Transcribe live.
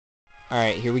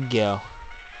Alright, here we go.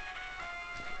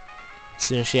 As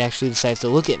soon as she actually decides to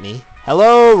look at me.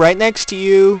 Hello, right next to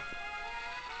you.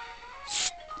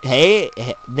 Hey,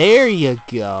 there you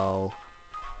go.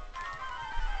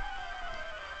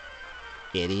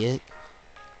 Idiot.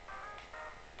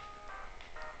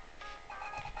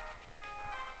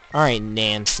 Alright,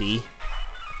 Nancy.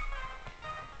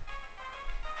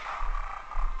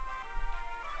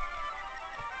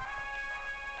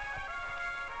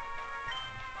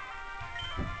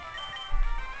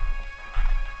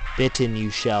 Bitten you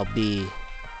shall be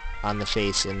on the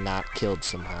face and not killed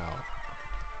somehow.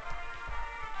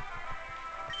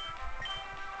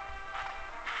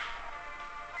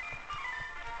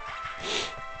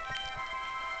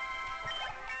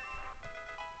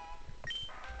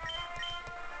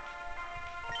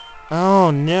 Oh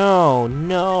no,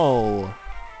 no.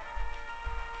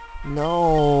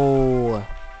 No.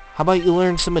 How about you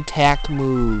learn some attack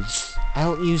moves? I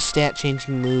don't use stat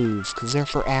changing moves because they're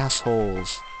for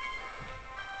assholes.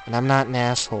 And I'm not an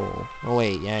asshole. Oh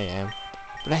wait, yeah I am.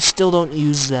 But I still don't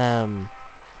use them.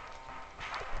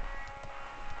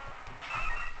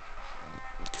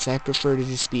 Because I prefer to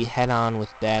just be head on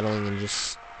with battling and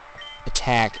just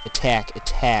attack, attack,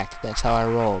 attack. That's how I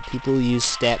roll. People who use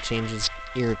stat changes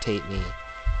irritate me.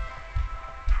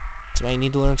 So I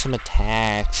need to learn some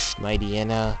attacks, Mighty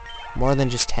Anna. More than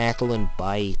just tackle and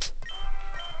bite.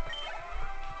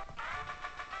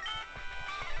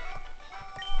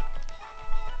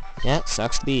 Yeah,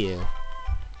 sucks to be you.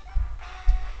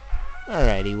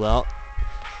 Alrighty, well,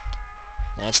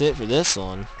 that's it for this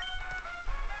one.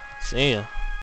 See ya.